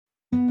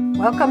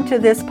Welcome to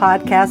this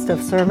podcast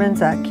of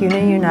sermons at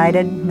Cuna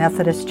United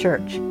Methodist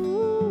Church.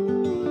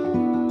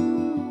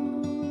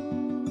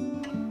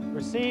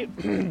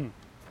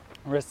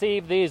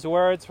 Receive these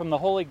words from the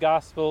Holy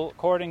Gospel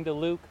according to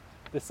Luke,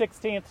 the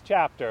 16th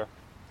chapter.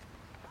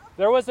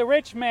 There was a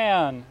rich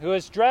man who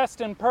was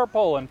dressed in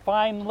purple and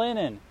fine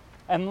linen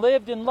and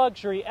lived in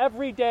luxury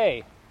every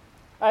day.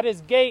 At his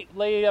gate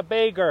lay a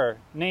beggar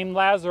named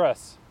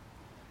Lazarus,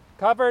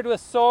 covered with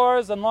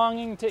sores and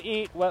longing to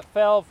eat what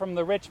fell from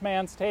the rich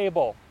man's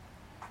table.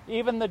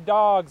 Even the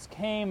dogs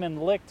came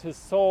and licked his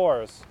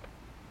sores.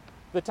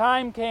 The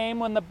time came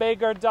when the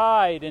beggar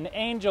died, and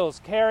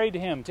angels carried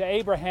him to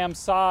Abraham's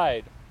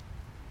side.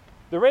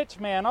 The rich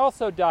man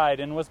also died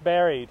and was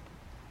buried.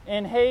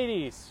 In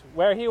Hades,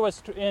 where he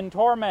was in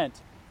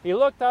torment, he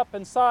looked up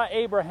and saw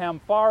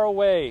Abraham far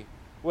away,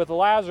 with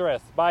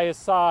Lazarus by his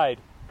side.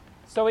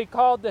 So he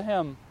called to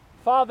him,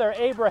 "Father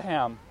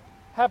Abraham,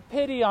 have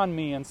pity on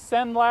me and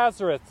send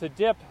Lazarus to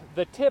dip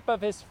the tip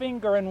of his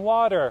finger in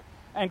water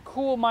and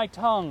cool my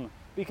tongue,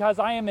 because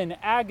I am in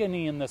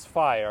agony in this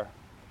fire."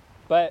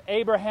 But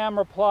Abraham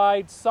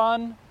replied,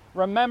 "Son,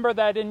 remember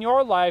that in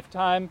your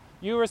lifetime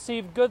you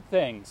received good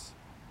things,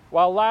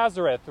 while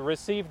Lazarus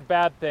received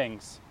bad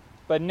things.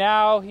 But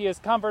now he is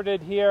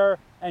comforted here,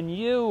 and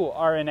you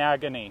are in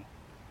agony.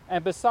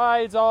 And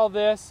besides all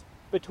this,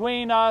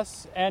 between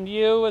us and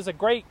you is a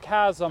great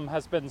chasm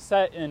has been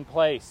set in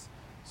place,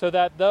 so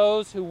that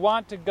those who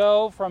want to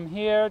go from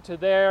here to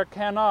there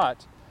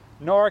cannot,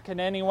 nor can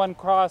anyone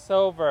cross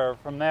over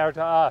from there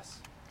to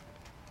us."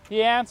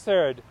 He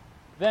answered,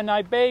 "Then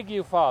I beg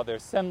you, Father,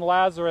 send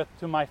Lazarus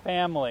to my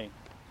family,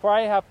 for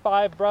I have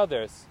 5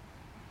 brothers.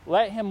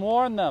 Let him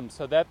warn them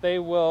so that they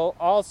will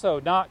also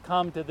not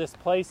come to this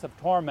place of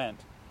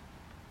torment."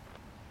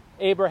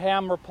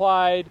 Abraham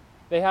replied,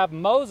 "They have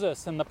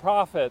Moses and the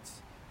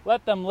prophets.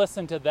 Let them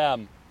listen to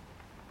them."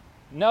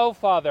 "No,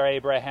 Father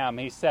Abraham,"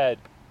 he said,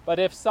 "but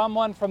if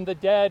someone from the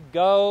dead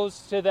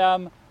goes to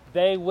them,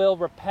 they will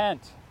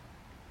repent."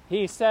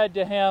 He said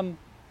to him,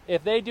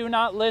 "If they do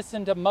not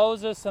listen to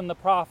Moses and the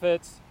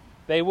prophets,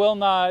 they will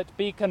not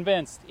be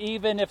convinced,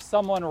 even if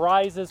someone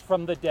rises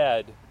from the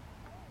dead."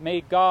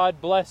 May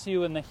God bless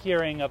you in the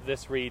hearing of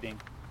this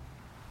reading.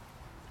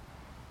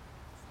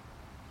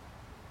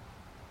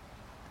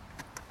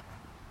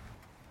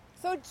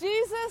 So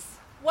Jesus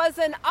was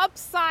an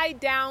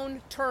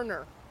upside-down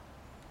turner.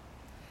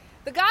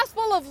 The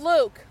Gospel of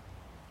Luke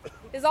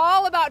is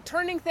all about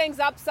turning things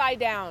upside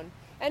down.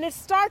 And it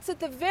starts at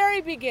the very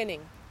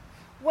beginning,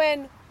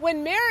 when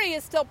Mary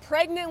is still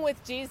pregnant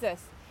with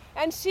Jesus.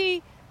 And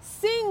she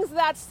sings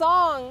that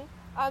song,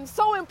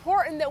 so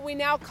important that we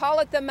now call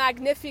it the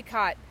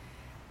Magnificat,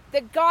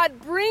 that God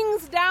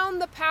brings down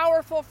the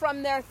powerful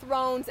from their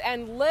thrones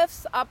and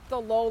lifts up the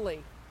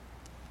lowly.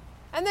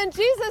 And then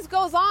Jesus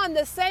goes on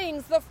the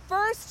sayings, "The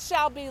first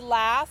shall be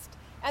last,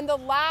 and the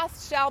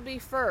last shall be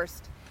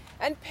first."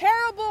 And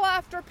parable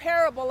after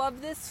parable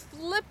of this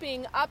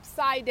flipping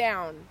upside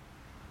down.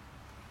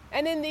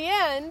 And in the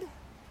end,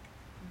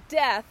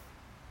 death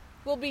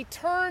will be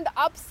turned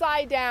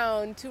upside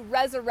down to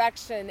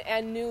resurrection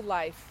and new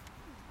life.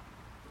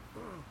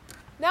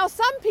 Now,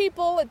 some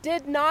people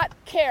did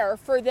not care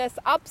for this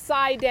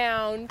upside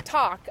down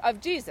talk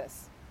of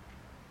Jesus.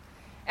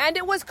 And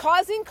it was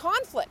causing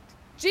conflict.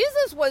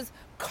 Jesus was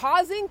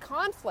causing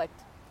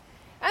conflict.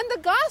 And the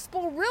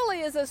gospel really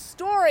is a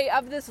story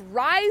of this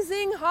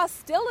rising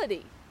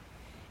hostility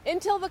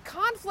until the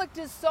conflict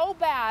is so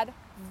bad,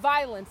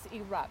 violence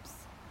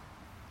erupts.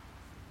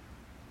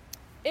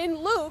 In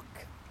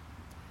Luke,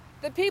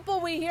 the people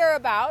we hear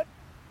about,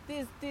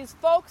 these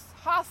folks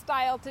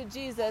hostile to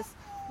Jesus,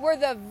 were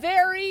the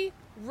very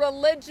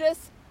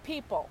religious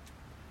people.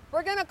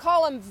 We're going to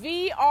call them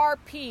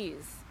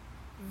VRPs,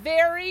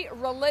 very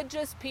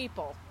religious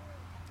people.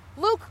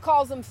 Luke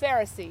calls them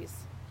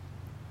Pharisees.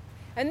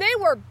 And they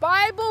were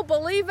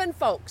Bible-believing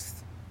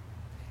folks.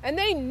 And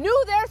they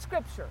knew their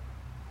scripture.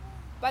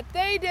 But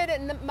they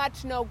didn't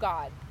much know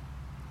God.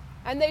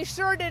 And they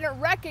sure didn't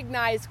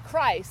recognize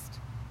Christ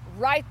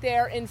right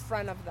there in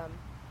front of them.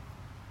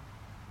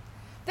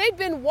 They'd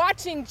been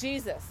watching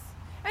Jesus.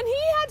 And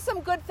he had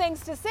some good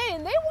things to say.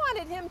 And they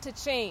wanted him to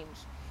change.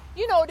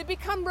 To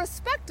become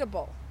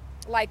respectable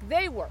like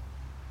they were.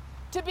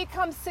 To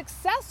become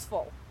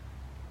successful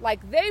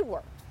like they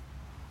were.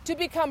 To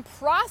become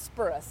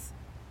prosperous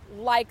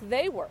like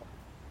they were.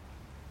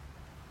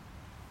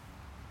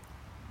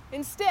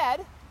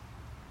 Instead,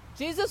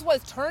 Jesus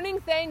was turning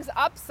things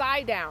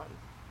upside down,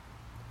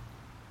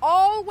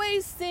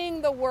 always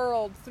seeing the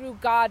world through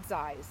God's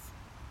eyes,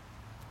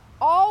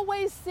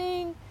 always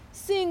seeing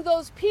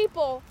those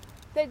people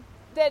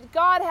that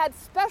God had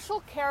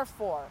special care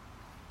for,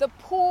 the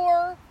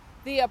poor,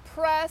 the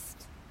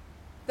oppressed,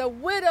 the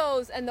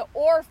widows and the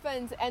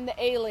orphans and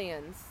the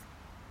aliens.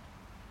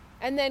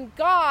 And then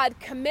God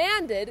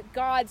commanded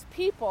God's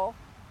people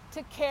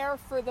to care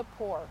for the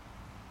poor.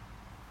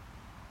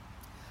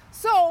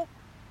 So,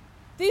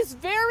 these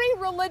very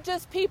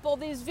religious people,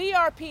 these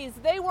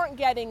VRPs, they weren't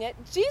getting it.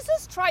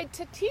 Jesus tried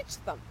to teach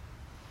them.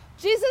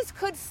 Jesus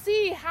could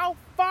see how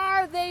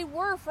far they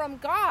were from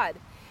God.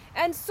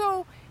 And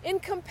so in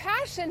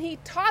compassion, he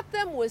taught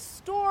them with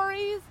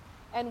stories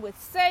and with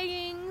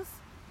sayings.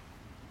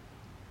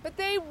 But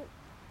they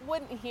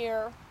wouldn't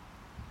hear,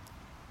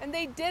 and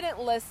they didn't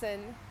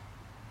listen.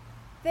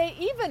 They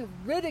even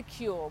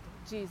ridiculed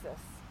Jesus.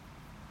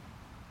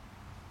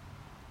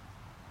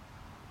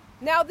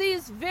 Now,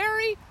 these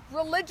very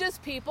religious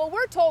people,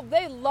 we're told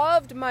they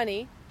loved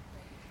money.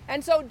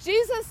 And so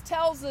Jesus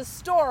tells the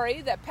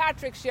story that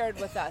Patrick shared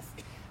with us.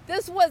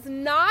 This was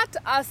not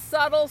a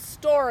subtle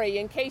story,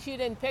 in case you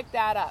didn't pick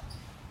that up.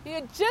 He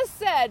had just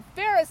said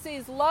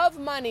Pharisees love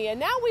money, and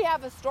now we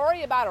have a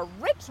story about a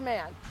rich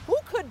man. Who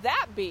could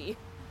that be?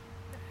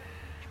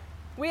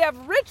 We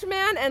have rich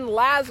man and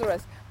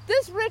Lazarus.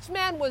 This rich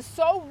man was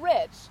so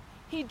rich,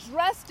 he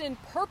dressed in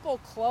purple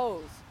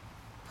clothes.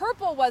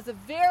 Purple was a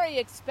very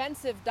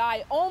expensive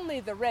dye, only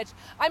the rich.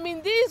 I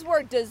mean, these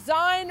were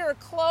designer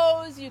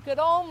clothes you could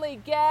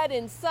only get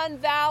in Sun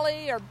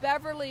Valley or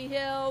Beverly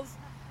Hills.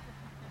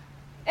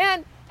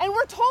 And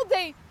we're told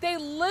they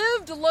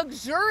lived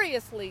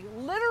luxuriously.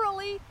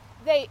 Literally,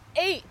 they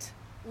ate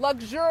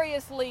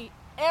luxuriously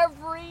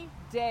every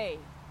day.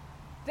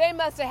 They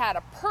must have had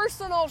a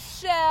personal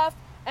chef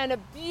and a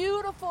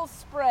beautiful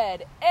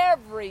spread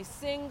every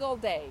single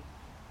day.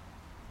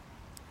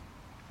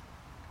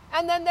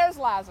 And then there's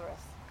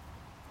Lazarus.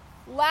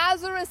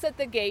 Lazarus at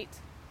the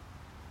gate.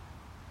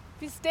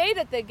 If he stayed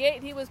at the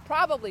gate, he was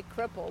probably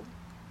crippled.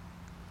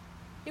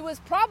 He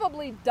was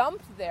probably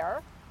dumped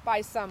there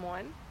by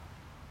someone.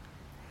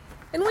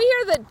 And we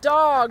hear that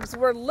dogs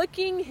were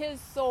licking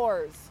his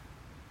sores.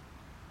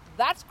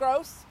 That's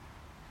gross.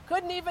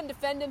 Couldn't even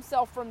defend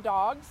himself from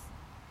dogs.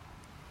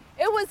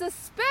 It was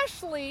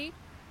especially,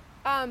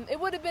 it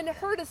would have been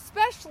heard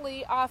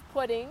especially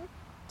off-putting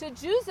to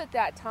Jews at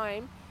that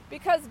time,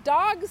 because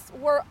dogs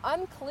were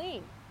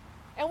unclean.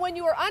 And when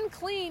you were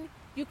unclean,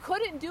 you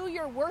couldn't do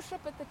your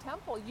worship at the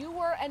temple. You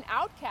were an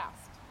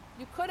outcast.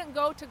 You couldn't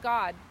go to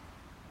God.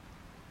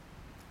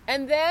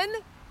 And then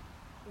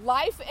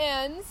life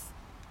ends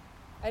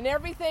and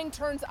everything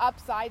turns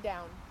upside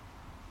down.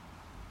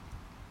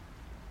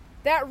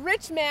 That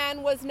rich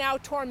man was now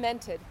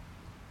tormented.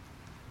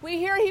 We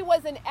hear he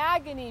was in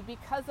agony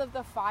because of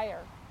the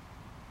fire.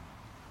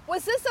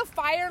 Was this a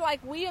fire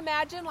like we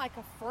imagine, like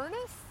a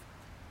furnace?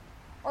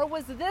 Or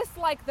was this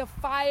like the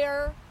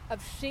fire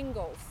of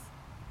shingles?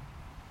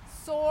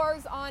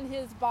 Sores on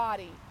his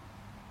body,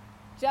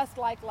 just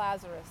like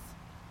Lazarus.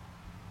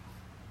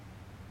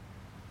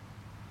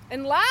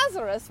 And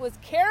Lazarus was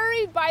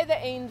carried by the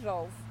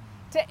angels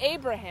to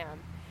Abraham.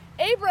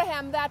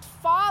 Abraham, that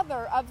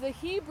father of the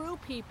Hebrew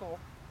people.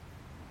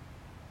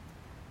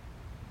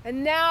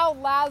 And now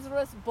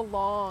Lazarus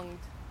belonged,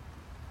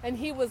 and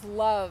he was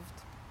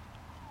loved.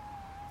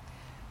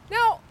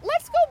 Now,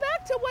 let's go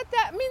back to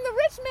the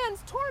rich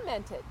man's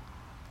tormented.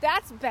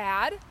 That's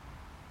bad.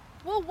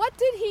 Well, what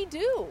did he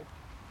do?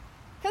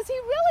 Because he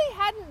really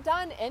hadn't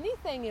done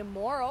anything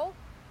immoral.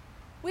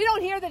 We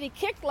don't hear that he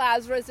kicked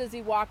Lazarus as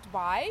he walked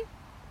by.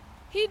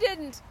 He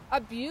didn't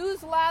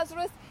abuse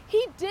Lazarus.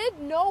 He did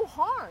no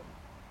harm.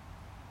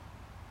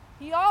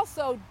 He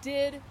also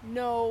did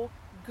no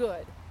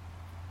good.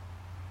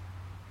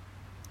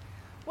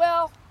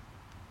 Well,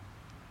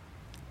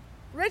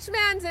 rich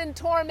man's in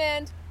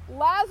torment.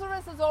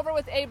 Lazarus is over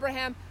with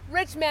Abraham.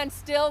 Rich man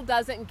still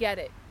doesn't get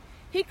it.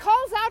 He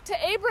calls out to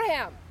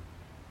Abraham.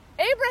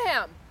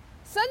 Abraham,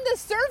 send the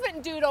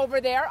servant dude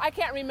over there. I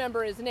can't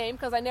remember his name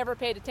because I never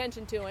paid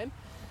attention to him.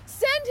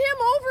 Send him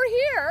over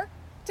here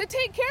to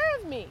take care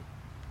of me.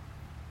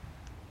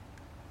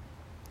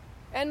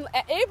 And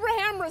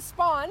Abraham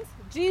responds.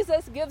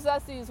 Jesus gives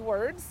us these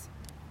words.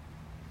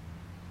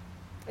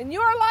 In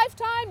your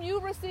lifetime, you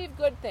receive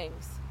good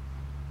things,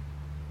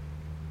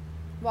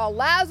 while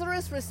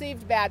Lazarus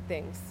received bad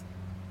things.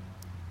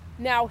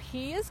 Now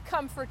he is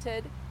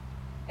comforted,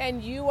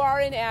 and you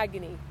are in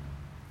agony.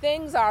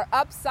 Things are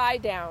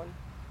upside down.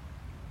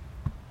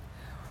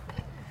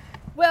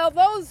 Well,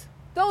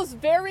 those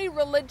very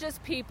religious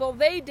people,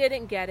 they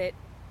didn't get it.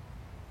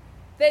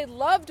 They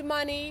loved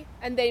money,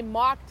 and they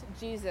mocked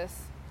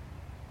Jesus.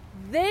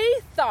 They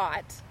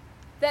thought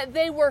that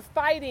they were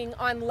fighting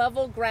on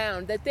level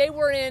ground, that they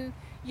were in,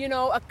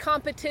 a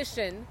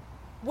competition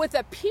with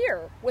a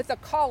peer, with a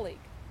colleague.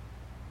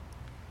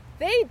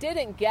 They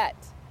didn't get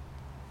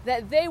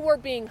that they were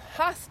being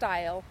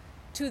hostile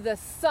to the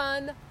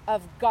Son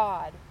of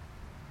God,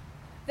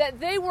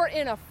 that they were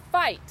in a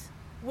fight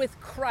with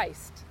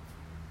Christ.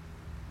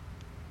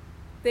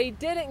 They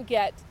didn't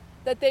get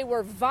that they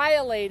were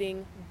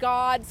violating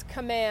God's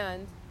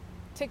command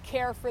to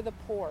care for the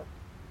poor.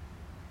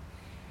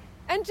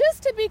 And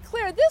just to be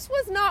clear, this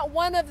was not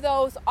one of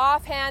those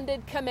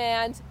offhanded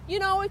commands,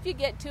 if you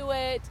get to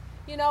it,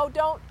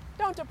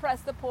 don't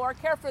oppress the poor,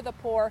 care for the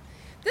poor.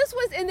 This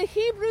was in the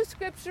Hebrew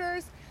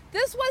scriptures.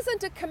 This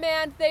wasn't a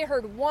command they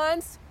heard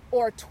once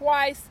or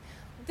twice.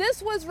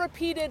 This was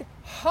repeated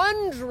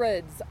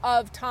hundreds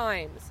of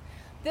times.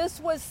 This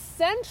was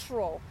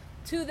central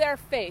to their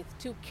faith,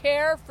 to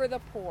care for the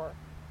poor.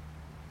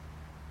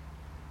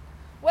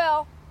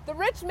 Well, the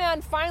rich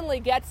man finally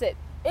gets it.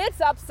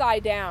 It's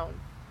upside down.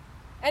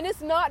 And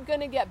it's not going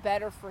to get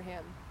better for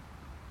him.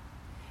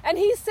 And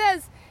he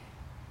says,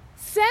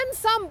 send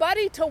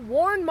somebody to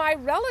warn my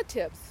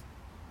relatives.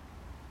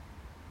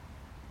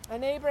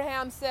 And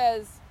Abraham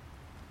says,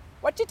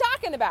 what you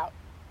talking about?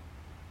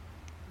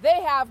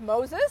 They have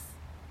Moses.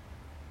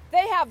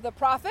 They have the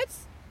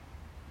prophets,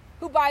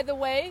 who, by the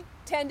way,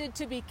 tended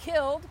to be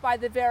killed by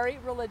the very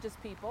religious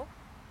people.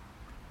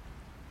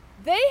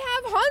 They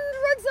have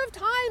hundreds of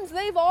times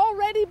they've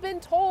already been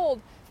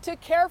told to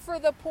care for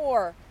the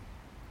poor.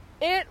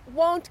 It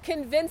won't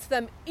convince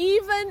them.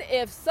 Even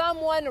if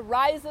someone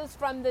rises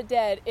from the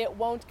dead, it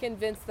won't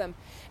convince them.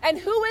 And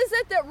who is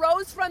it that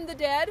rose from the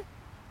dead?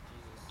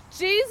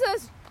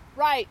 Jesus.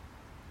 Right.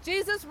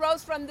 Jesus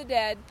rose from the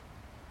dead.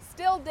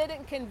 Still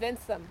didn't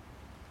convince them.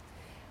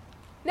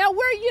 Now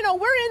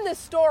we're in this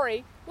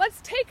story. Let's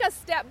take a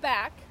step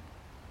back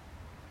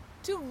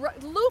to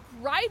Luke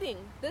writing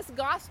this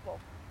gospel.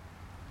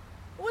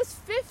 It was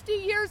 50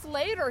 years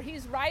later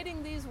he's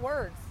writing these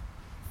words.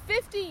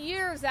 50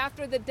 years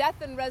after the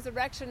death and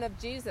resurrection of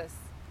Jesus.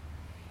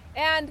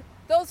 And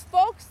those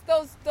folks,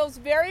 those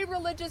very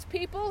religious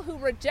people who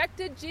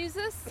rejected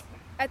Jesus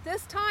at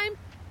this time,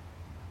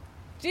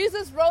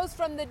 Jesus rose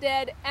from the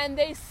dead and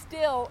they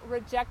still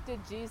rejected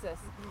Jesus.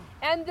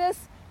 And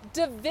this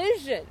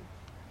division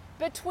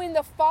between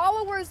the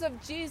followers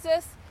of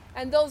Jesus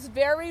and those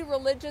very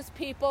religious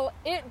people,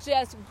 it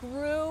just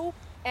grew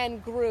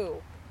and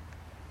grew.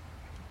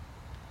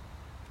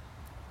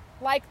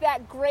 Like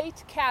that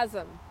great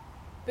chasm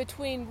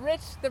between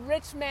the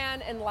rich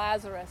man and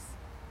Lazarus.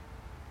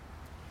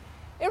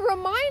 It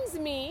reminds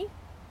me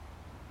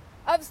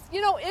of,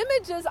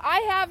 images I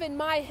have in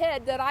my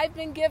head that I've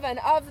been given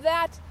of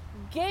that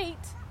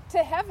gate to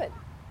heaven.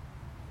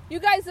 You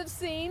guys have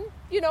seen,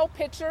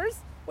 pictures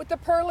with the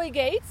pearly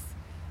gates,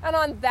 and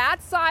on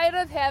that side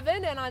of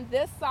heaven and on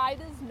this side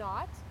is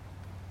not.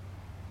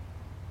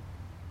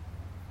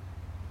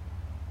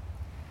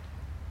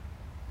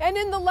 And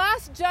in the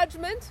last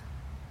judgment,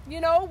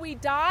 we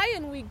die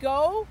and we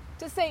go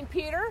to St.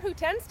 Peter, who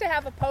tends to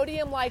have a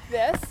podium like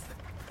this,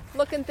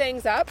 looking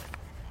things up.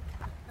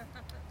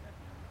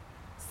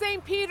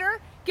 St. Peter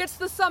gets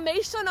the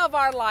summation of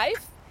our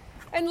life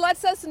and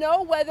lets us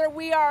know whether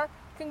we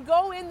can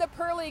go in the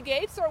pearly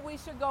gates or we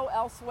should go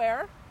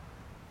elsewhere.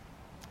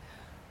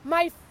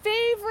 My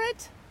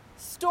favorite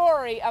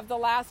story of the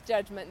Last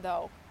Judgment,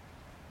 though,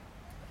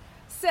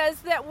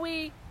 says that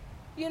we,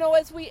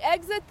 as we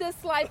exit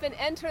this life and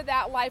enter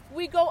that life,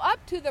 we go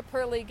up to the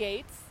pearly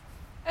gates,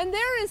 and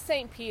there is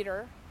St.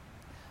 Peter.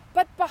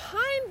 But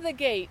behind the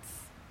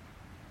gates,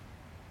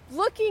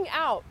 looking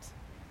out,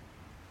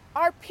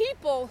 are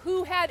people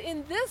who had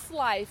in this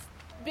life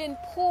been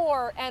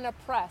poor and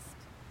oppressed,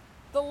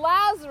 the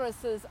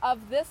Lazaruses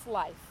of this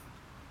life.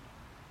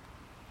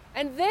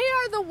 And they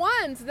are the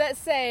ones that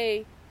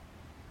say,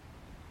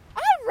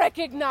 I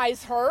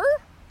recognize her.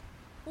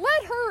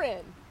 Let her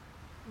in.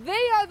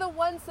 They are the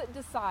ones that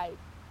decide.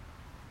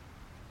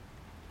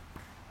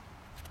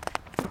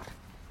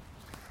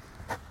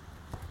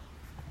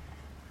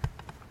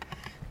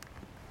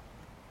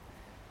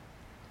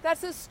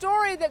 That's a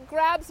story that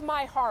grabs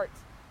my heart.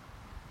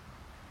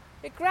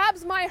 It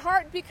grabs my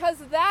heart because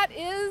that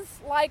is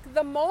like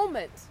the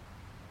moment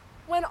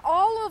when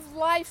all of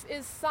life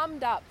is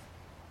summed up.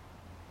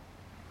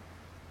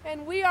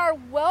 And we are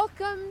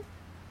welcomed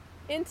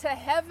into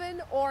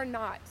heaven or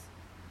not.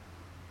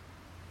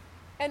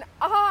 And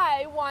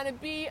I want to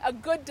be a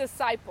good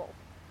disciple.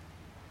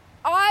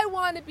 I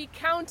want to be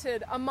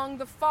counted among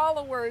the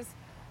followers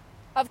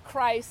of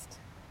Christ.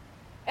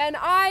 And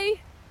I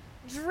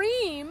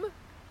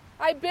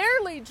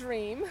barely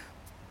dream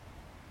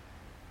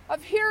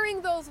of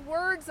hearing those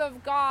words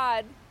of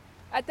God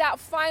at that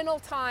final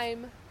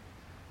time,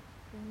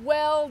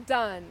 well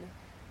done,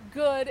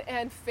 good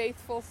and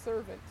faithful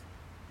servant.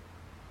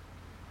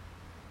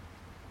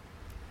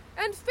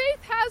 And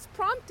faith has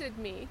prompted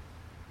me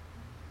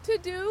to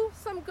do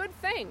some good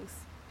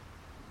things.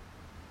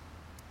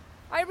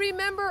 I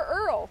remember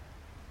Earl,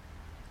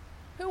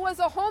 who was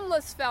a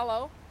homeless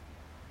fellow.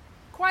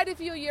 Quite a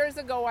few years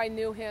ago I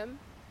knew him.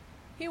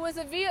 He was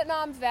a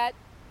Vietnam vet.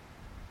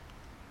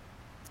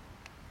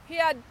 He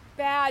had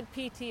bad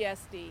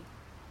PTSD.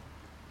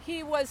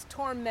 He was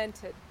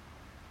tormented.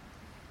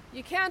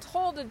 You can't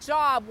hold a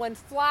job when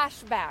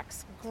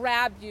flashbacks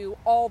grab you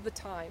all the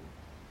time.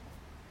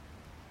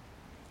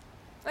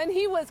 And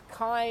he was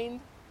kind,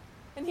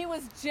 and he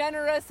was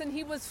generous, and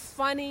he was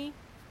funny.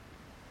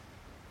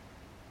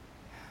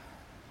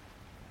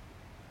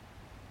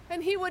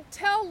 And he would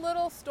tell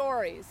little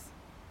stories.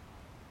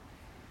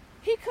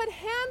 He could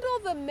handle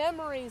the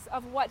memories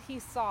of what he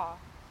saw.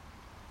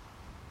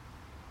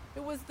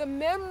 It was the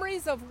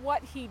memories of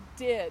what he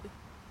did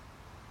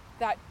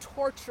that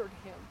tortured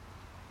him.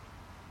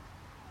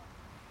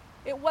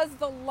 It was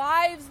the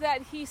lives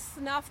that he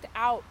snuffed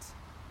out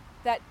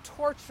that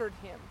tortured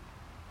him.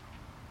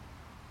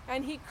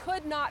 And he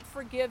could not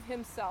forgive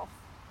himself.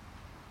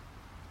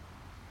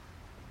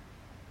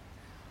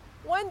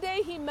 one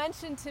day he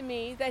mentioned to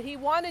me that he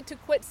wanted to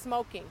quit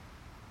smoking.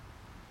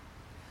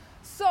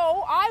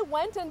 So I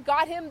went and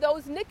got him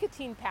those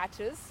nicotine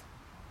patches,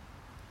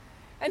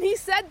 and he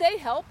said they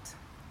helped,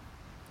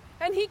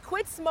 and he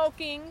quit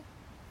smoking,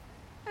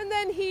 and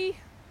then he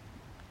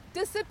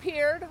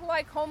disappeared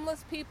like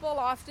homeless people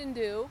often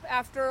do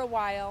after a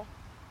while.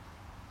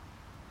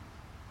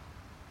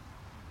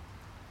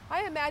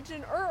 I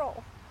imagine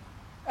Earl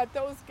at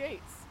those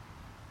gates.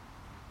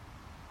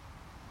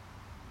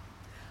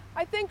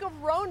 I think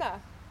of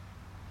Rona,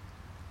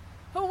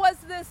 who was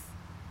this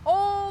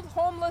old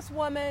homeless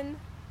woman.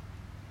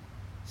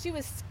 She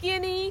was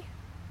skinny,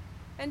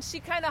 and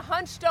she kind of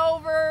hunched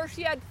over.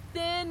 She had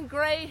thin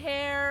gray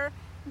hair,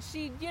 and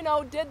she,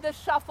 did the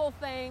shuffle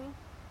thing.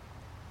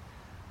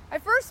 I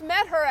first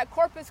met her at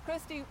Corpus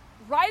Christi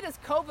right as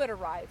COVID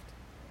arrived.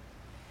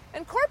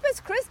 And Corpus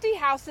Christi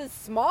house is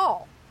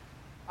small.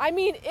 I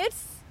mean,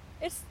 it's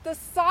the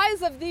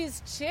size of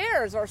these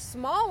chairs or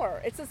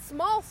smaller. It's a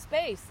small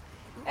space.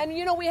 And,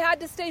 we had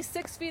to stay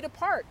 6 feet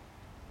apart.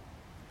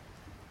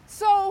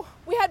 So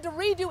we had to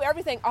redo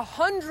everything.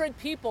 100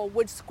 people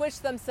would squish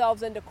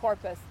themselves into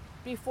Corpus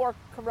before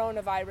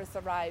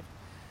coronavirus arrived.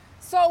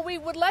 So we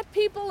would let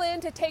people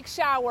in to take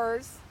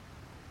showers.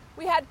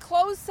 We had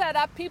clothes set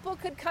up. People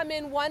could come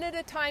in one at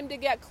a time to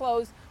get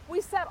clothes.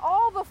 We set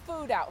all the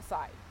food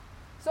outside,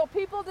 so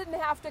people didn't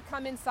have to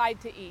come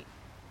inside to eat.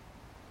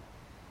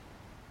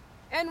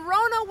 And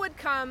Rona would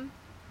come.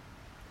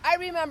 I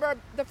remember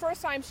the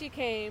first time she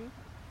came,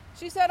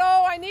 she said,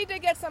 "Oh, I need to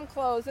get some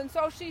clothes." And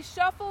so she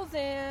shuffles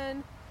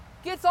in,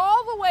 gets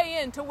all the way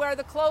in to where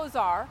the clothes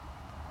are,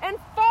 and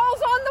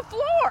falls on the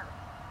floor.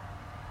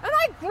 And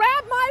I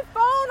grab my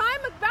phone.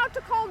 I'm about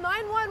to call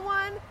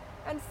 911.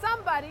 And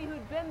somebody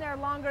who'd been there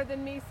longer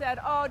than me said,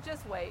 "Oh,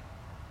 just wait."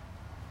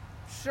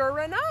 Sure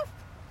enough,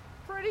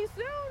 pretty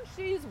soon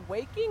she's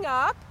waking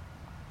up,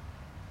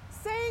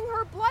 saying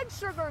her blood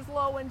sugar's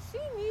low and she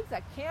needs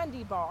a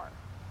candy bar.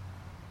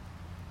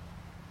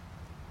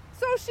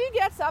 So she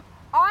gets up.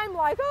 I'm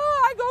like,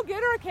 I go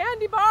get her a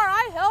candy bar.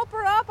 I help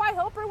her up. I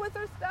help her with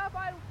her stuff.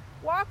 I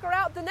walk her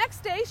out. The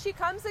next day she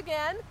comes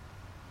again,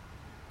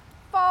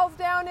 falls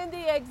down in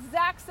the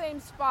exact same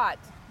spot.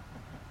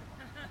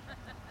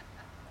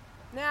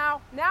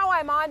 Now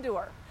I'm onto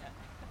her.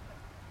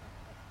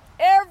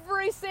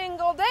 Every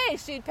single day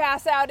she'd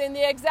pass out in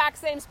the exact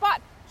same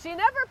spot. She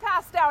never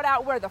passed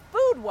out where the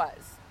food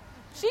was.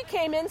 She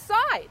came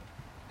inside.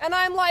 And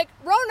I'm like,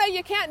 "Rona,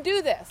 you can't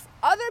do this.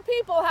 Other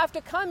people have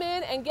to come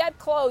in and get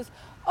clothes."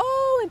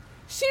 Oh, and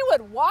she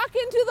would walk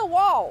into the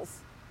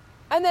walls.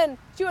 And then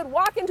she would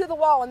walk into the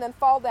wall and then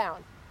fall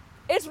down.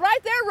 "It's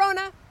right there,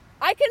 Rona.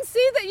 I can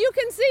see that you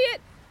can see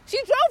it."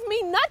 She drove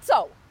me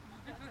nutso.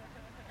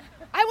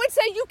 I would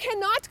say, "You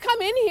cannot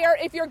come in here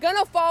if you're going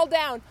to fall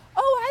down."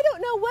 "Oh, I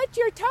don't know what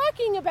you're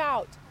talking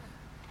about."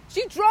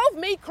 She drove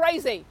me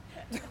crazy.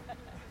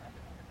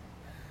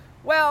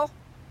 Well,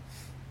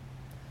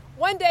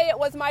 one day it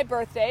was my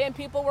birthday and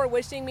people were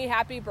wishing me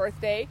happy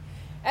birthday.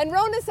 And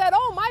Rona said,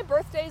 "Oh, my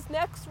birthday's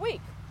next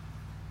week."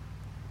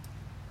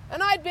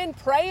 And I'd been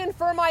praying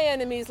for my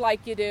enemies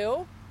like you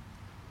do.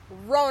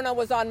 Rona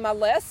was on my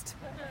list.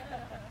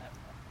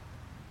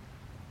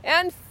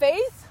 And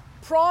faith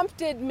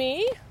prompted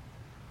me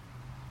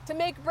to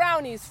make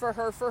brownies for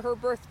her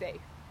birthday.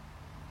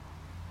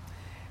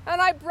 And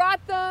I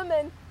brought them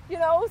and,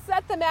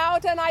 set them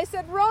out. And I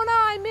said, "Rona,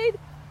 I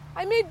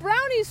made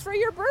brownies for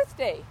your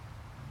birthday."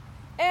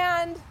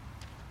 And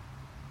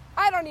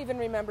I don't even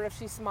remember if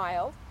she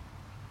smiled.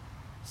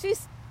 She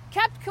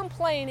kept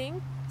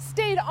complaining,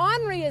 stayed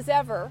ornery as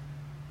ever.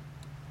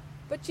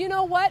 But you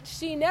know what?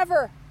 She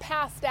never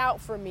passed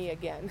out for me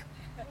again.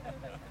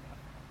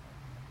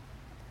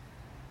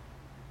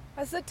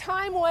 As the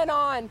time went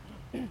on,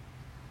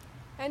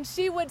 and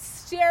she would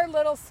share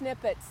little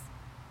snippets,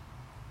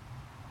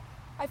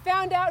 I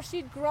found out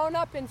she'd grown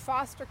up in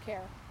foster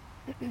care.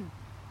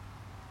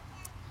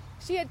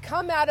 She had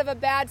come out of a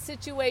bad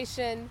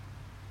situation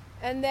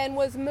and then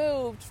was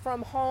moved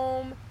from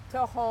home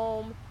to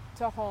home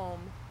to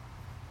home.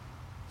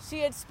 She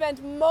had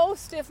spent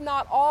most, if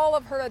not all,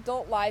 of her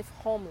adult life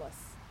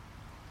homeless.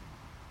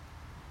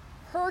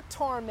 Her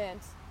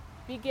torment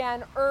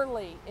began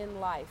early in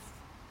life.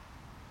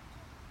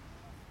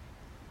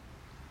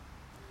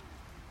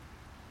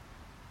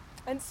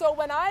 And so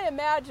when I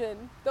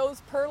imagine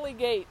those pearly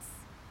gates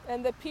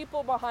and the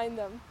people behind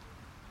them,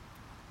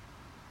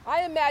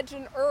 I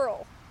imagine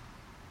Earl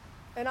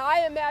and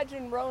I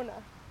imagine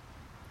Rona,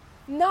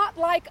 not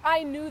like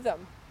I knew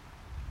them,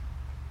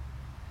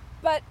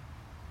 but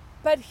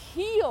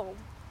healed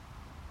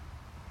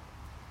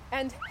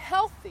and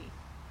healthy,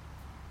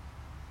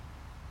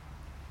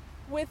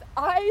 with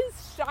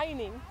eyes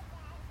shining.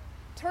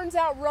 Turns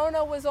out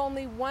Rona was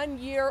only 1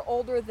 year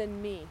older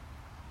than me.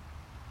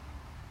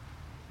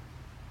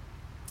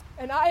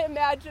 And I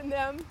imagine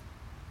them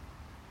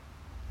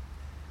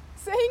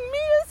saying,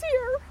 "Mia's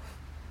here.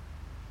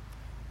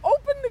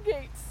 Open the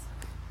gates."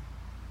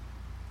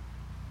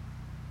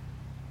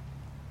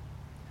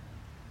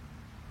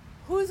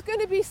 Who's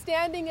going to be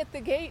standing at the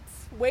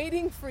gates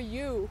waiting for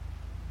you?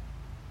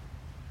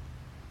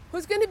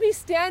 Who's going to be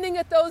standing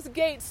at those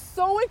gates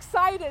so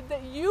excited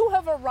that you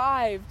have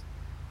arrived?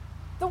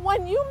 The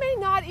one you may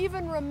not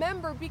even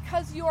remember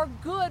because your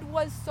good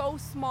was so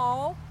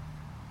small,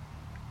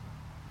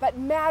 but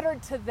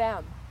mattered to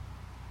them.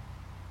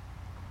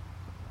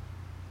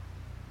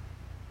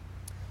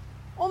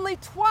 Only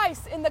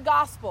twice in the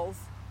Gospels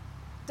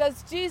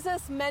does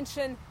Jesus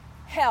mention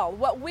hell,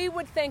 what we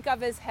would think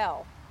of as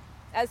hell,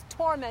 as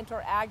torment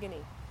or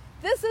agony.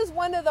 This is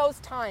one of those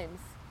times.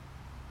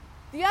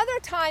 The other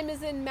time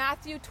is in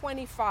Matthew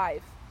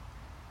 25.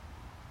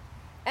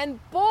 And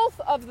both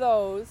of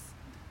those,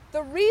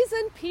 the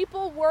reason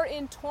people were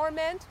in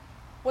torment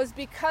was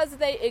because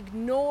they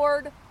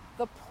ignored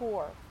the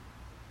poor.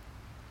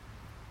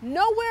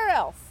 Nowhere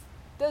else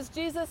does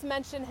Jesus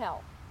mention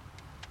hell.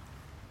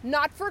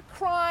 Not for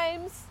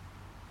crimes,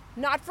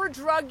 not for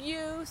drug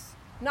use,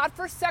 not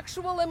for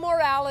sexual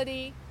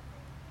immorality,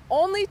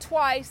 only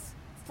twice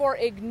for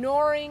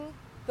ignoring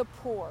the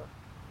poor.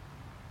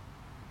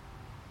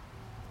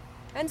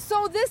 And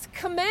so this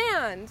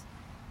command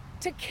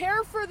to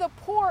care for the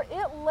poor,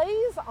 it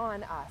lays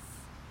on us.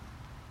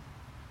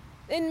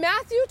 In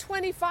Matthew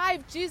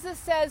 25, Jesus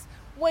says,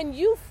 when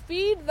you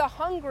feed the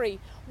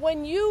hungry,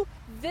 when you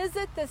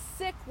visit the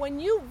sick, when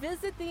you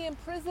visit the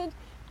imprisoned,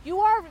 you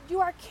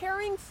are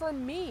caring for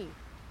me.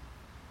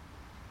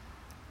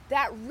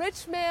 That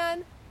rich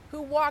man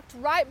who walked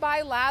right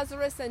by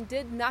Lazarus and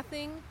did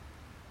nothing,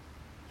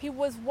 he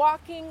was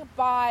walking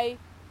by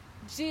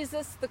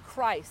Jesus the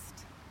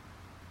Christ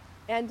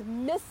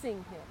and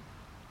missing him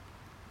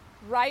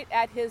right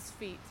at his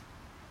feet.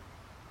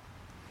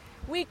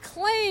 We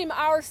claim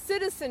our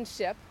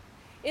citizenship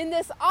in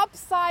this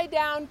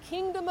upside-down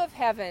kingdom of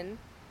heaven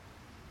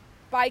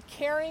by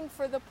caring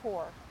for the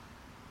poor,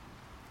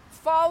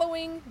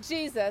 following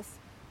Jesus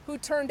who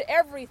turned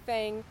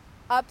everything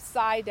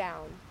upside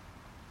down.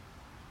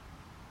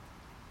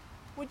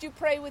 Would you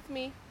pray with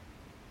me?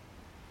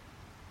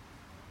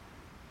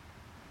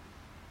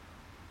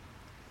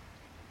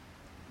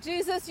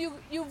 Jesus,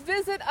 you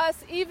visit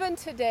us even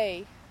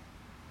today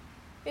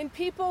in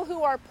people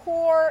who are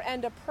poor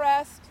and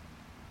oppressed,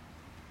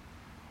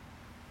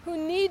 who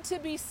need to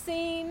be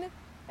seen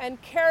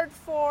and cared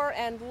for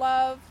and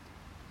loved,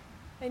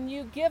 and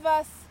you give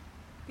us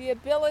the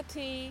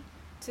ability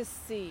to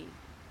see.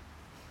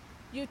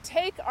 You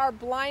take our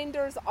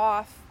blinders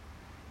off,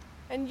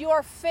 and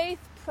your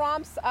faith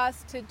prompts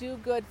us to do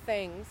good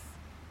things.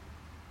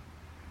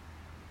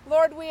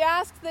 Lord, we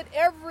ask that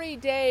every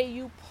day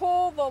you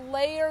pull the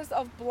layers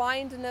of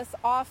blindness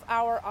off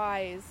our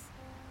eyes,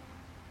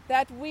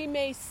 that we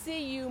may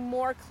see you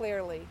more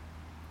clearly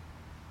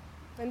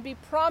and be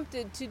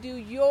prompted to do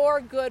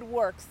your good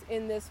works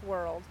in this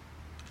world.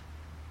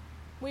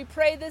 We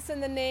pray this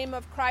in the name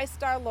of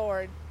Christ our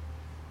Lord.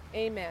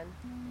 Amen.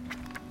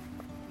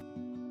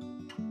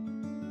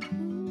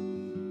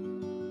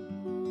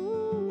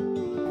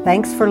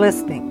 Thanks for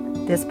listening.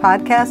 This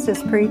podcast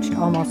is preached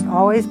almost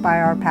always by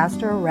our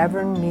pastor,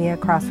 Reverend Mia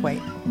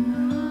Crosswaite.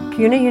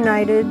 Cuna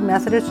United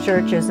Methodist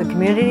Church is a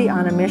community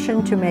on a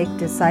mission to make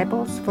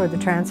disciples for the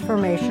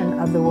transformation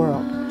of the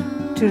world.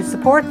 To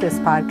support this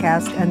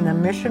podcast and the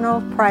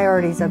missional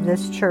priorities of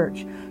this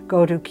church,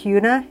 go to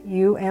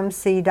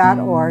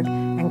cunaumc.org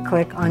and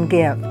click on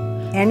Give.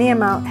 Any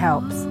amount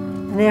helps.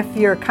 And if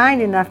you're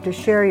kind enough to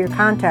share your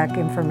contact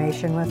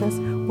information with us,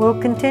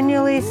 we'll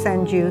continually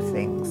send you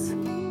things.